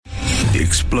The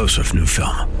explosive new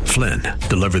film, Flynn,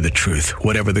 deliver the truth,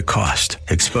 whatever the cost,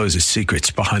 exposes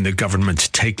secrets behind the government's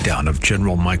takedown of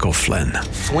General Michael Flynn.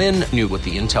 Flynn knew what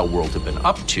the intel world had been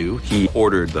up to. He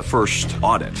ordered the first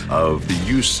audit of the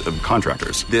use of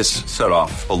contractors. This set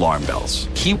off alarm bells.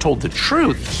 He told the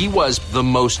truth. He was the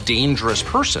most dangerous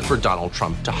person for Donald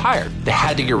Trump to hire. They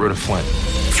had to get rid of Flynn.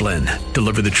 Flynn,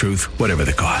 deliver the truth, whatever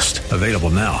the cost. Available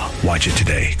now. Watch it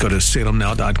today. Go to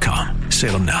salemnow.com.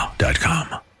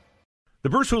 salemnow.com. The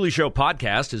Bruce Hooley Show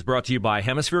podcast is brought to you by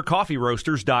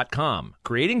HemisphereCoffeeRoasters.com.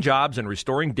 Creating jobs and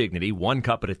restoring dignity one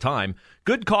cup at a time.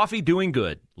 Good coffee doing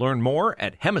good. Learn more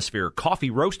at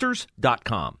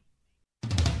HemisphereCoffeeRoasters.com.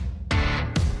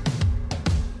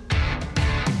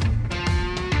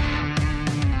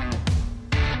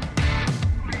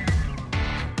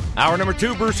 Hour number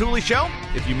 2, Bruce Hooley Show.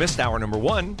 If you missed hour number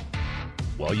 1,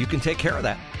 well, you can take care of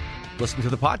that. Listen to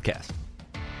the podcast.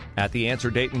 At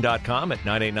theanswerdayton.com, at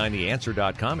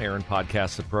 989theanswer.com. Aaron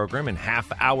podcasts the program in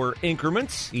half-hour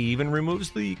increments. He even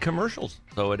removes the commercials,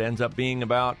 so it ends up being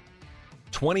about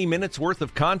 20 minutes worth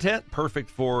of content, perfect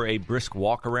for a brisk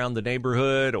walk around the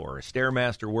neighborhood or a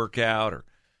Stairmaster workout or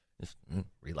just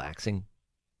relaxing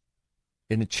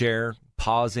in a chair,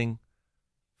 pausing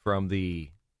from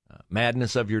the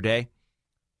madness of your day.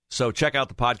 So check out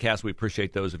the podcast. We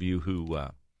appreciate those of you who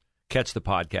catch the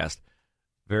podcast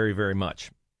very, very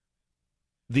much.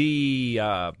 The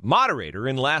moderator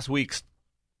in last week's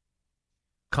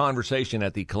conversation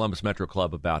at the Columbus Metro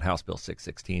Club about House Bill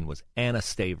 616 was Anna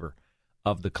Staver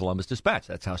of the Columbus Dispatch.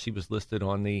 That's how she was listed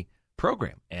on the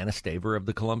program, Anna Staver of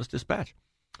the Columbus Dispatch.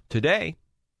 Today,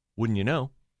 wouldn't you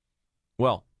know,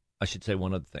 well, I should say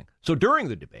one other thing. So during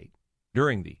the debate,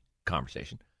 during the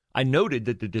conversation, I noted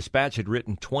that the Dispatch had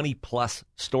written 20-plus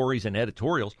stories and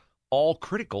editorials, all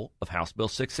critical of House Bill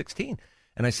 616.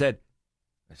 And I said,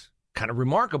 it's kind of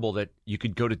remarkable that you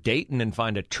could go to Dayton and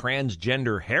find a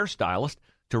transgender hairstylist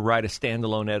to write a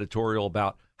standalone editorial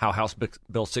about how House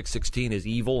Bill 616 is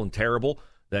evil and terrible,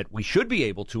 that we should be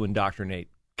able to indoctrinate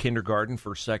kindergarten,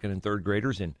 first, second, and third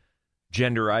graders in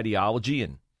gender ideology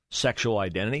and sexual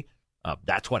identity.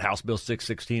 That's what House Bill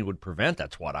 616 would prevent.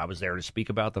 That's what I was there to speak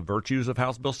about, the virtues of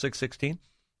House Bill 616.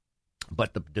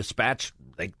 But the Dispatch,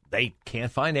 they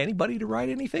can't find anybody to write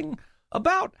anything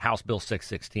about House Bill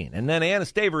 616. And then Anna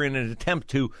Staver, in an attempt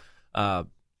to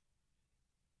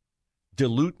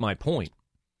dilute my point,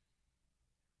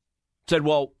 said,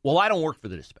 well, I don't work for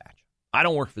the Dispatch. I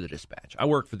don't work for the Dispatch. I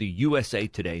work for the USA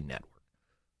Today network.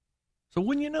 So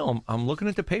wouldn't you know, I'm looking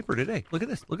at the paper today. Look at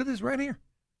this. Look at this right here.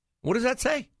 What does that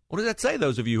say? What does that say,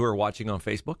 those of you who are watching on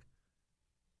Facebook?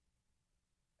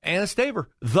 Anna Staver,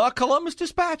 the Columbus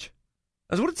Dispatch.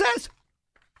 That's what it says.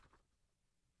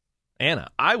 Anna,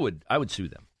 I would sue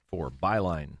them for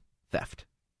byline theft.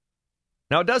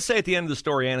 Now, it does say at the end of the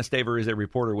story, Anna Staver is a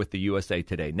reporter with the USA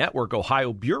Today Network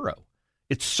Ohio Bureau.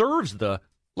 It serves look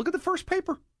at the first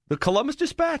paper, the Columbus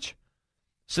Dispatch,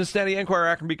 Cincinnati Enquirer,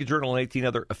 Akron Beacon Journal, and 18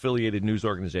 other affiliated news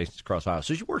organizations across Ohio.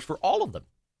 So she works for all of them.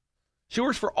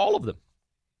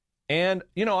 And,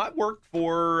 you know, I've worked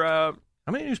for,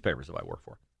 how many newspapers have I worked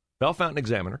for? Bell Fountain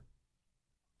Examiner,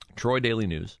 Troy Daily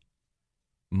News,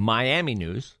 Miami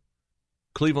News,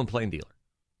 Cleveland Plain Dealer.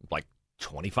 Like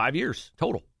 25 years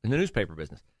total in the newspaper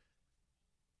business.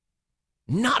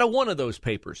 Not a one of those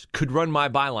papers could run my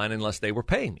byline unless they were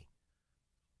paying me.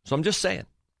 So I'm just saying,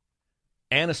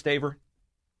 Anna Staver,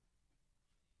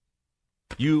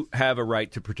 you have a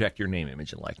right to protect your name,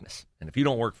 image, and likeness. And if you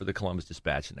don't work for the Columbus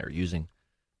Dispatch and they're using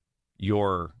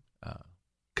your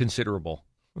considerable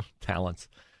talents,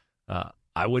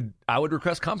 I would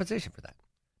request compensation for that.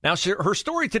 Now, her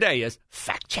story today is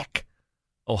fact check.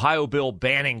 Ohio bill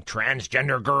banning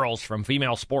transgender girls from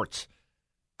female sports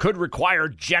could require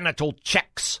genital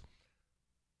checks.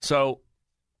 So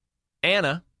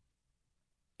Anna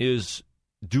is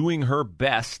doing her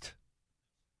best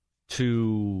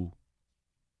to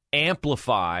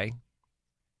amplify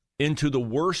into the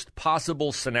worst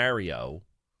possible scenario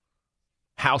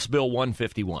House Bill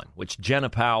 151, which Jenna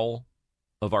Powell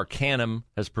of Arcanum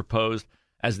has proposed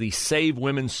as the Save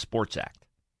Women's Sports Act.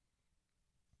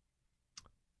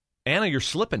 Anna, you're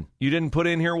slipping. You didn't put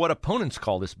in here what opponents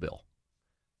call this bill.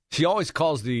 She always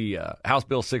calls the House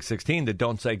Bill 616 the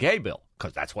Don't Say Gay bill,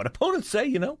 because that's what opponents say,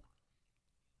 you know.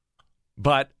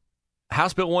 But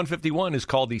House Bill 151 is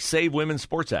called the Save Women's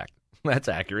Sports Act. That's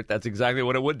accurate. That's exactly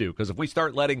what it would do, because if we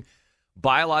start letting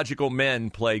biological men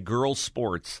play girls'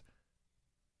 sports,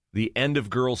 the end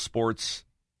of girls' sports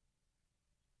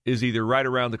is either right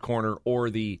around the corner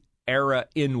or the era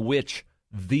in which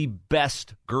the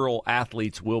best girl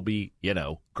athletes will be, you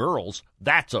know, girls.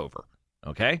 That's over.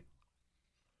 Okay?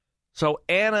 So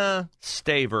Anna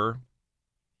Staver,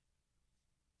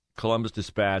 Columbus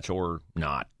Dispatch or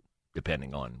not,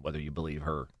 depending on whether you believe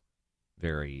her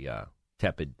very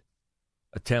tepid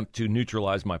attempt to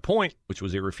neutralize my point, which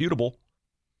was irrefutable.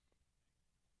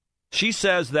 She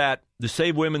says that the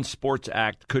Save Women's Sports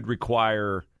Act could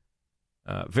require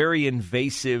very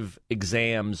invasive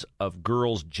exams of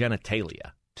girls'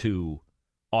 genitalia to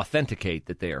authenticate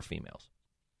that they are females.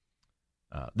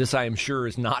 This, I am sure,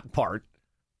 is not part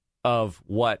of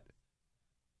what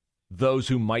those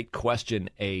who might question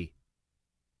a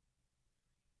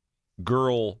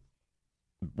girl,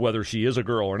 whether she is a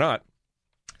girl or not,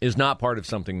 is not part of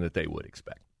something that they would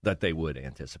expect, that they would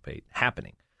anticipate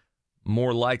happening.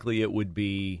 More likely it would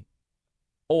be,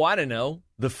 I don't know,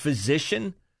 the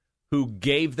physician who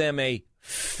gave them a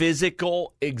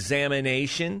physical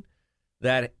examination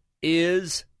that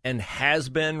is and has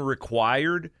been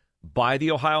required by the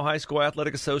Ohio High School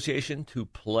Athletic Association to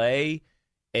play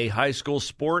a high school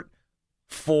sport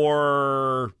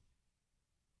for,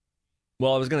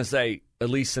 I was going to say at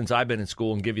least since I've been in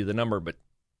school and give you the number, but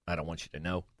I don't want you to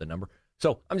know the number.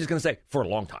 So I'm just going to say for a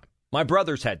long time. My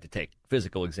brothers had to take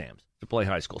physical exams to play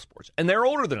high school sports, and they're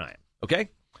older than I am, okay?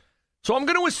 So I'm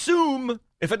going to assume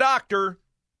if a doctor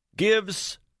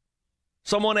gives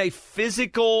someone a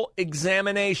physical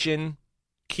examination,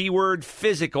 keyword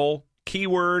physical,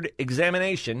 keyword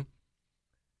examination,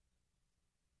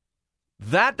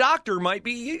 that doctor might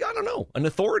be, I don't know, an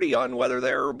authority on whether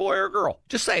they're a boy or a girl.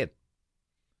 Just saying.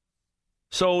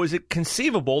 So is it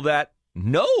conceivable that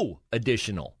no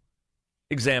additional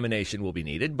examination will be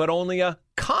needed, but only a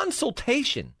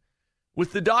consultation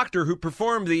with the doctor who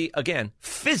performed the, again,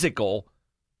 physical,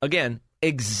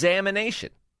 examination?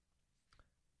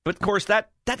 But, of course,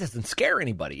 that doesn't scare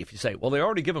anybody. If you say, well, they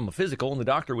already give them a physical, and the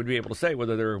doctor would be able to say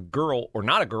whether they're a girl or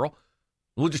not a girl.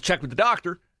 We'll just check with the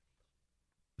doctor.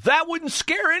 That wouldn't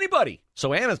scare anybody.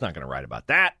 So Anna's not going to write about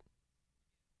that.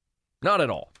 Not at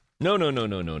all. No.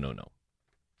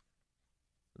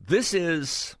 This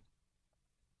is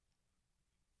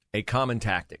a common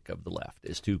tactic of the left,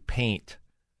 is to paint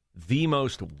the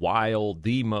most wild,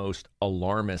 the most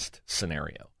alarmist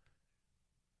scenario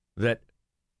that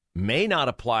may not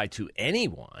apply to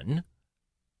anyone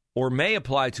or may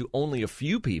apply to only a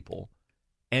few people,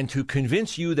 and to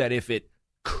convince you that if it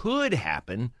could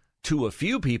happen to a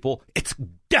few people, it's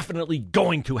definitely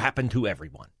going to happen to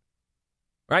everyone.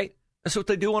 Right? That's what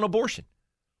they do on abortion.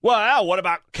 Well, what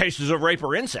about cases of rape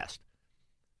or incest,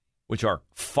 which are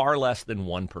far less than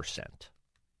 1%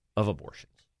 of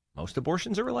abortions? Most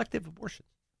abortions are elective abortions.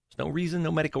 There's no reason,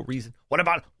 no medical reason. What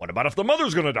about if the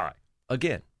mother's going to die?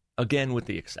 Again with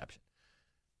the exception.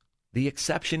 The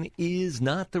exception is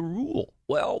not the rule.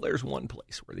 Well, there's one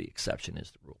place where the exception is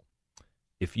the rule.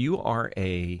 If you are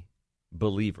a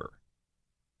believer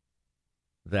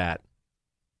that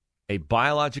a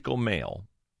biological male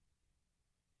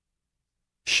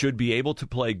should be able to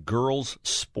play girls'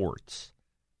 sports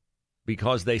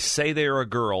because they say they are a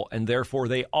girl and therefore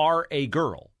they are a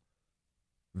girl,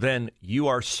 then you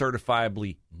are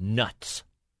certifiably nuts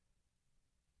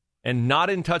and not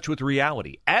in touch with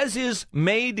reality, as is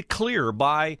made clear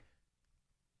by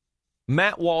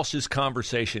Matt Walsh's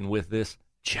conversation with this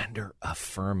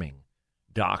gender-affirming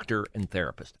doctor and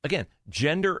therapist. Again,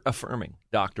 gender-affirming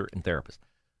doctor and therapist.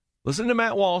 Listen to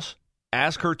Matt Walsh.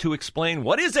 Ask her to explain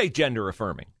what is a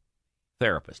gender-affirming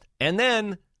therapist, and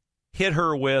then hit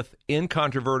her with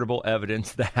incontrovertible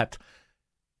evidence that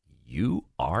you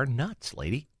are nuts,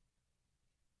 lady.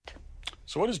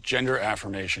 So what is gender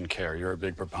affirmation care you're a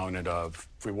big proponent of?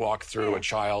 If we walk through, a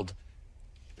child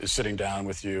is sitting down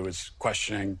with you, is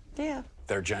questioning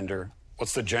their gender.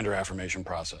 What's the gender affirmation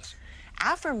process?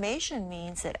 Affirmation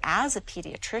means that as a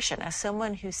pediatrician, as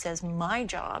someone who says my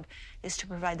job is to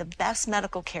provide the best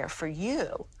medical care for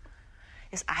you,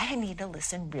 is I need to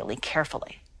listen really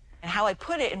carefully. And how I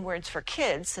put it in words for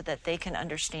kids so that they can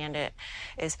understand it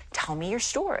is, tell me your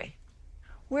story.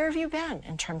 Where have you been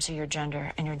in terms of your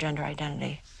gender and your gender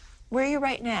identity? Where are you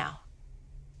right now?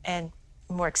 And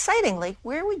more excitingly,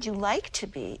 where would you like to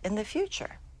be in the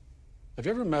future? Have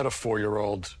you ever met a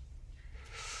 4-year-old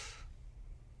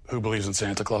who believes in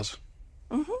Santa Claus?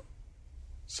 Mm-hmm.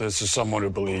 So this is someone who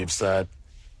believes that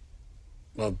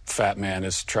a fat man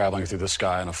is traveling through the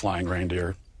sky on a flying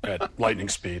reindeer at lightning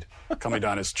speed, coming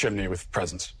down his chimney with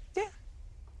presents. Yeah.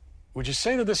 Would you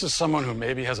say that this is someone who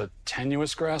maybe has a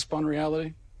tenuous grasp on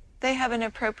reality? They have an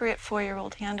appropriate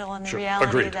 4-year-old handle on the Sure. reality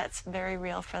Agreed. that's very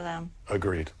real for them.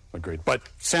 Agreed. But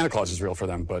Santa Claus is real for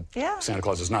them, but Santa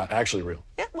Claus is not actually real.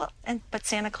 Yeah, well, but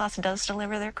Santa Claus does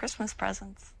deliver their Christmas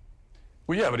presents.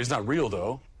 Well, yeah, but he's not real,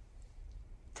 though.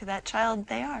 To that child,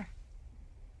 they are.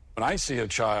 When I see a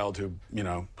child who,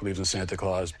 believes in Santa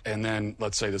Claus, and then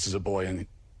let's say this is a boy and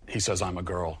he says, I'm a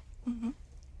girl. Mm-hmm.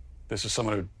 This is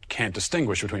someone who can't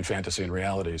distinguish between fantasy and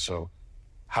reality. So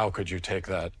how could you take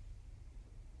that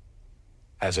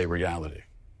as a reality?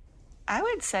 I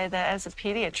would say that as a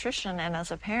pediatrician and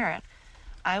as a parent,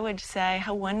 I would say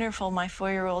how wonderful my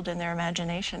 4-year-old and their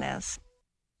imagination is.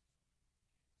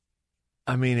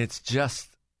 I mean, it's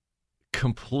just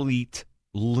complete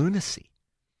lunacy.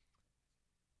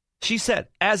 She said,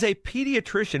 as a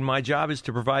pediatrician, my job is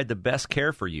to provide the best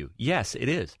care for you. Yes, it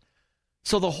is.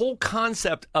 So the whole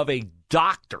concept of a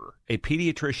doctor, a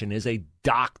pediatrician is a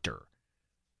doctor,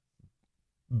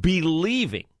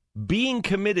 believing, being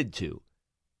committed to,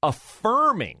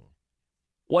 affirming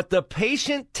what the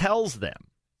patient tells them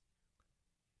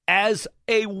as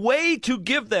a way to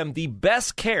give them the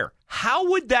best care. How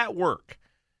would that work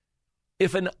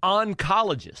if an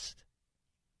oncologist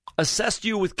assessed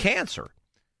you with cancer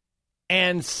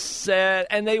and said,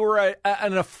 and they were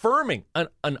an affirming, an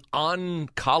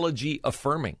oncology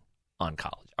affirming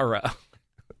oncology, or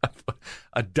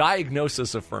a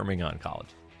diagnosis affirming oncology?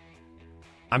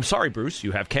 I'm sorry, Bruce,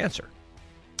 you have cancer.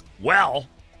 Well,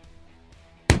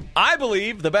 I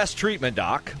believe the best treatment,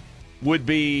 Doc, would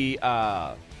be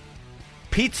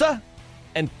pizza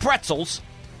and pretzels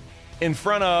in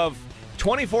front of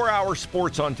 24-hour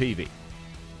sports on TV.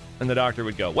 And the doctor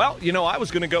would go, well, I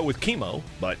was going to go with chemo,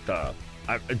 but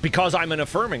because I'm an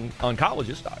affirming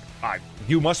oncologist,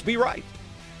 you must be right.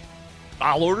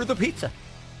 I'll order the pizza.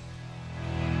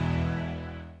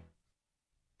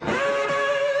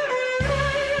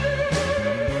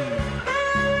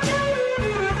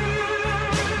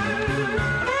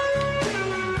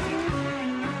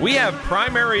 We have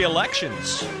primary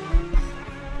elections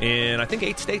in, I think,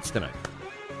 8 states tonight.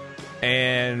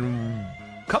 And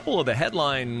a couple of the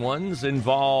headline ones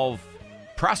involve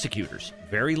prosecutors,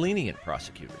 very lenient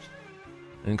prosecutors,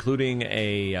 including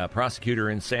a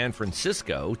prosecutor in San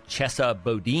Francisco, Chesa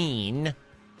Boudin,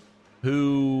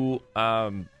 who,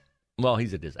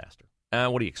 he's a disaster.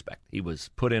 What do you expect? He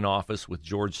was put in office with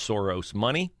George Soros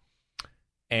money,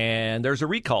 and there's a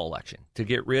recall election to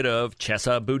get rid of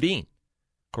Chesa Boudin.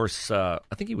 Of course, I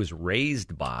think he was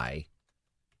raised by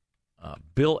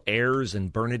Bill Ayers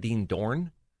and Bernadine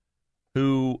Dorn,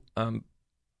 who,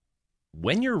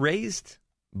 when you're raised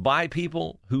by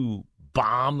people who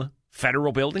bomb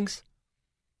federal buildings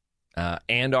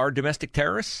and are domestic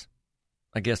terrorists,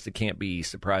 I guess it can't be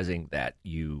surprising that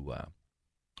you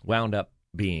wound up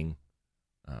being,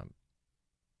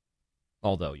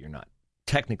 although you're not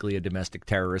technically a domestic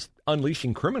terrorist,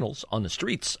 unleashing criminals on the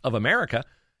streets of America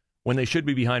when they should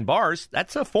be behind bars.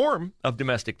 That's a form of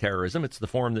domestic terrorism. It's the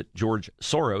form that George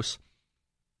Soros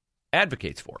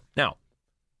advocates for. Now,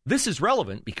 this is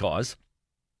relevant because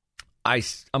I'm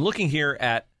looking here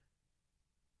at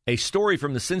a story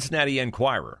from the Cincinnati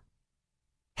Enquirer.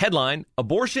 Headline,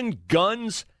 Abortion,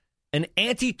 Guns, and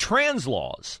Anti-Trans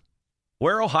Laws,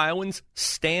 where Ohioans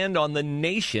stand on the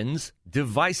nation's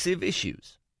divisive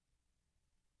issues.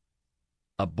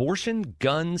 Abortion,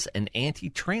 guns, and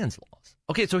anti-trans laws.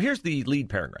 Okay, so here's the lead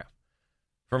paragraph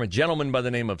from a gentleman by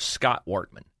the name of Scott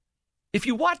Wartman. If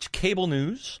you watch cable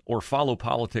news or follow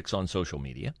politics on social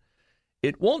media,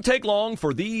 it won't take long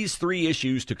for these 3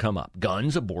 issues to come up: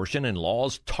 guns, abortion, and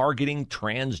laws targeting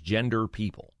transgender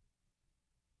people.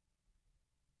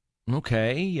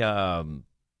 Okay,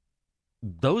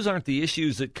 those aren't the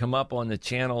issues that come up on the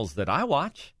channels that I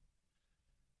watch.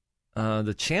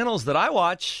 The channels that I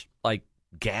watch, like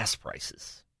gas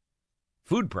prices,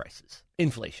 food prices,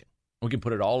 inflation. We can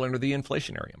put it all under the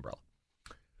inflationary umbrella.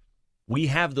 We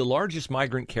have the largest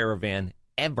migrant caravan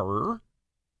ever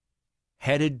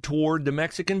headed toward the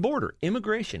Mexican border.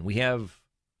 Immigration. We have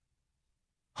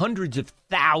hundreds of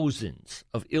thousands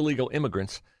of illegal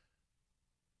immigrants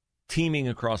teeming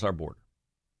across our border.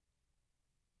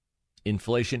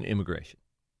 Inflation, immigration.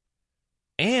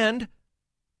 And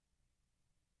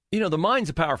the mind's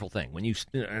a powerful thing.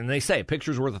 And they say a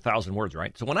picture's worth 1,000 words,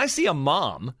 right? So when I see a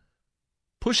mom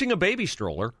pushing a baby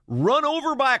stroller run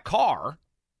over by a car,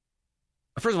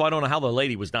 first of all, I don't know how the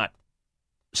lady was not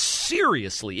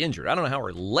seriously injured. I don't know how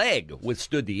her leg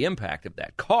withstood the impact of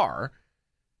that car.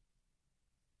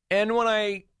 And when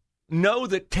I know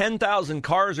that 10,000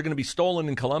 cars are going to be stolen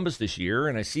in Columbus this year,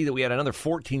 and I see that we had another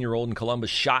 14-year-old in Columbus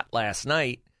shot last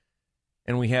night,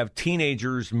 and we have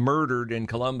teenagers murdered in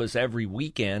Columbus every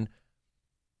weekend,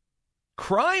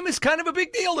 crime is kind of a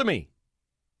big deal to me.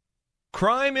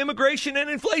 Crime, immigration, and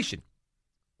inflation.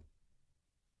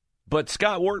 But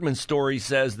Scott Wartman's story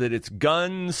says that it's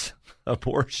guns,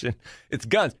 abortion, it's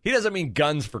guns. He doesn't mean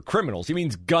guns for criminals. He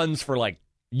means guns for, like,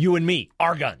 you and me,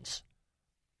 our guns.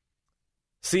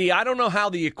 See, I don't know how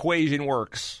the equation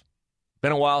works.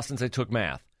 Been a while since I took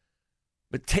math.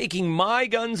 But taking my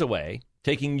guns away,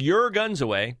 taking your guns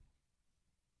away,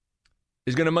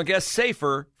 is going to make us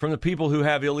safer from the people who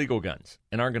have illegal guns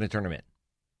and aren't going to turn them in.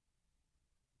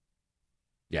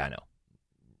 Yeah, I know.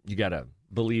 You got to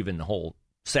believe in the whole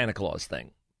Santa Claus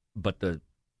thing. But the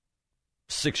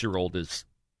 6-year-old is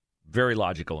very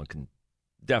logical and can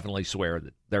definitely swear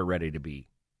that they're ready to be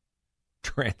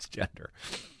transgender.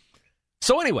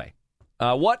 So anyway,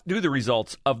 what do the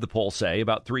results of the poll say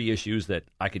about 3 issues that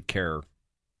I could care,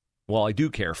 well, I do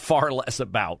care far less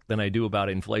about than I do about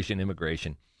inflation,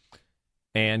 immigration,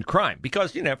 and crime?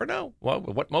 Because you never know. Well,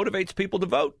 what motivates people to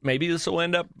vote? Maybe this will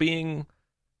end up being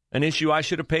an issue I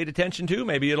should have paid attention to.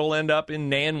 Maybe it'll end up in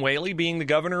Nan Whaley being the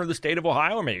governor of the state of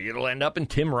Ohio, or maybe it'll end up in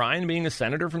Tim Ryan being a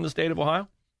senator from the state of Ohio.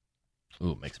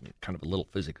 Ooh, it makes me kind of a little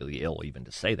physically ill even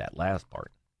to say that last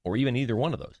part, or even either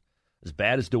one of those, as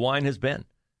bad as DeWine has been.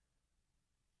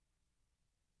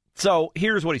 So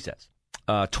here's what he says.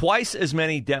 Twice as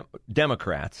many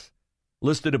Democrats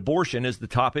listed abortion as the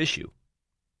top issue.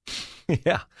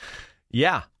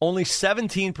 Yeah. Only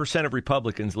 17% of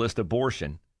Republicans list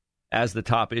abortion as the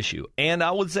top issue. And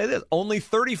I would say this, only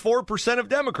 34% of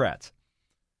Democrats.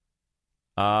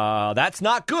 That's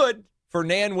not good for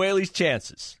Nan Whaley's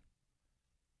chances.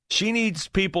 She needs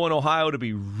people in Ohio to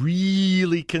be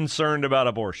really concerned about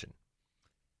abortion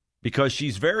because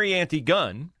she's very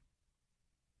anti-gun.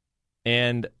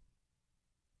 And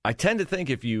I tend to think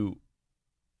if you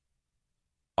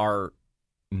are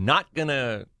not going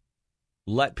to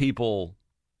let people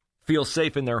feel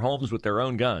safe in their homes with their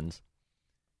own guns,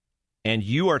 and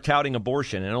you are touting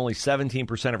abortion and only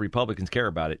 17% of Republicans care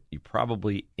about it, you're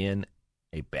probably in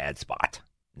a bad spot,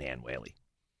 Nan Whaley.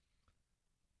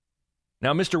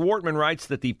 Now, Mr. Wortman writes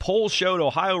that the poll showed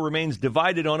Ohio remains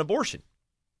divided on abortion.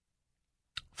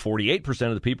 48%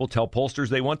 of the people tell pollsters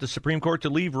they want the Supreme Court to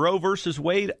leave Roe versus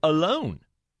Wade alone.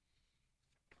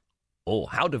 Oh,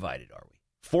 how divided are we?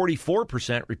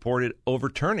 44% reported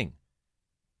overturning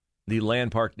the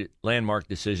landmark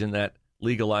decision that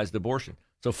legalized abortion.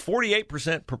 So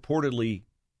 48% purportedly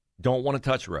don't want to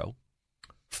touch Roe.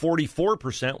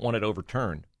 44% want it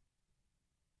overturned.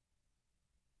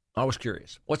 I was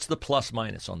curious. What's the plus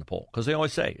minus on the poll? Because they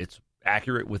always say it's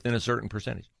accurate within a certain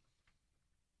percentage.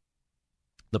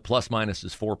 The plus minus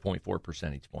is 4.4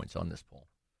 percentage points on this poll.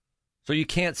 So you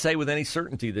can't say with any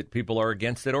certainty that people are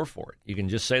against it or for it. You can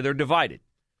just say they're divided,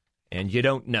 and you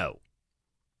don't know.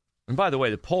 And by the way,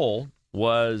 the poll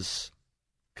was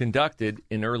conducted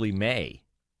in early May.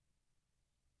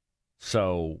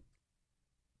 So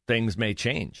things may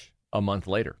change a month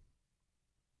later.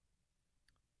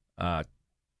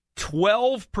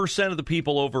 12% of the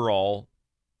people overall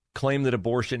claim that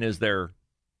abortion is their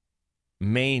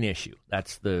main issue.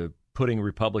 That's the putting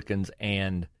Republicans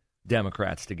and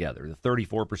Democrats together. The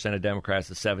 34% of Democrats,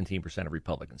 the 17% of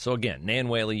Republicans. So again, Nan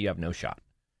Whaley, you have no shot.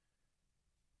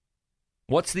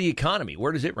 What's the economy?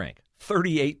 Where does it rank?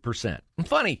 38%.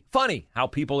 Funny how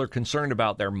people are concerned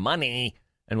about their money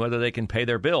and whether they can pay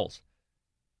their bills.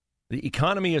 The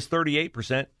economy is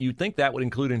 38%. You'd think that would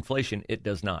include inflation. It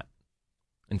does not.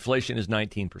 Inflation is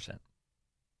 19%.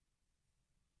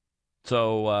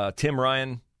 So, Tim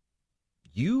Ryan,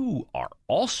 you are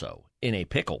also in a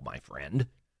pickle, my friend,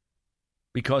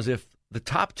 because if the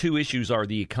top 2 issues are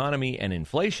the economy and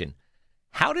inflation,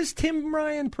 how does Tim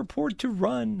Ryan purport to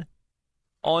run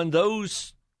on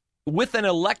those with an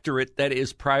electorate that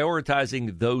is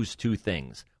prioritizing those 2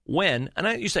 things? When,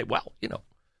 and you say, well,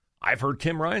 I've heard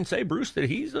Tim Ryan say, Bruce, that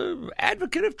he's an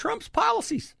advocate of Trump's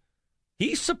policies.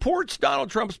 He supports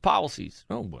Donald Trump's policies.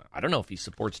 Oh, I don't know if he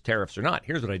supports tariffs or not.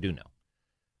 Here's what I do know.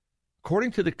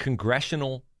 According to the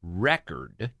congressional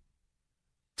record,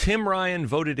 Tim Ryan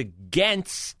voted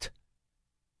against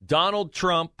Donald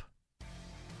Trump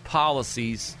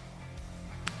policies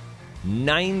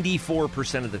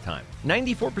 94% of the time.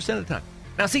 94% of the time.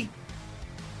 Now, see,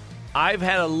 I've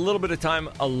had a little bit of time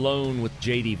alone with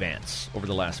J.D. Vance over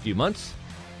the last few months.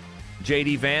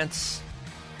 J.D. Vance,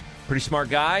 pretty smart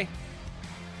guy.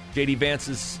 J.D.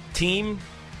 Vance's team,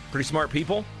 pretty smart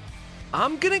people.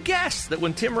 I'm going to guess that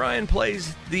when Tim Ryan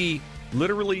plays the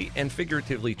literally and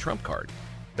figuratively Trump card,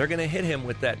 they're going to hit him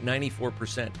with that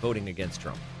 94% voting against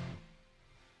Trump.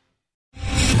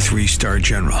 3-star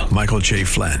General Michael J.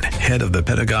 Flynn, head of the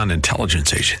Pentagon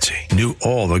Intelligence Agency, knew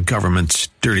all the government's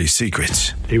dirty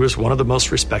secrets. He was one of the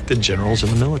most respected generals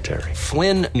in the military.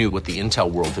 Flynn knew what the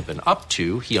intel world had been up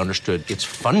to. He understood its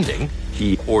funding.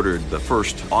 He ordered the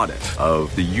first audit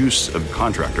of the use of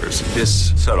contractors.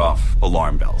 This set off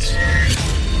alarm bells.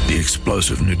 The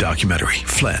explosive new documentary,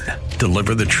 Flynn,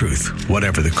 Deliver the Truth,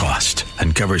 Whatever the Cost,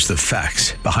 uncovers the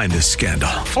facts behind this scandal.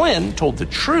 Flynn told the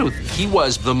truth. He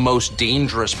was the most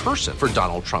dangerous person for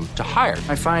Donald Trump to hire.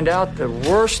 I find out the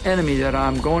worst enemy that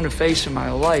I'm going to face in my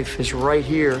life is right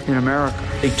here in America.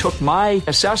 They took my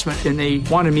assessment and they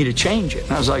wanted me to change it.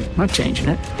 And I was like, I'm not changing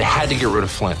it. They had to get rid of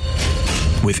Flynn.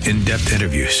 With in-depth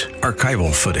interviews,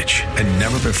 archival footage, and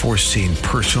never-before-seen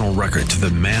personal records of the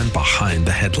man behind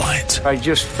the headlines. I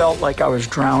just felt like I was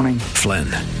drowning. Flynn,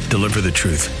 Deliver the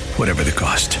Truth, Whatever the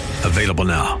Cost. Available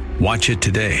now. Watch it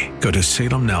today. Go to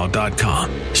salemnow.com.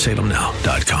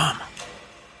 salemnow.com.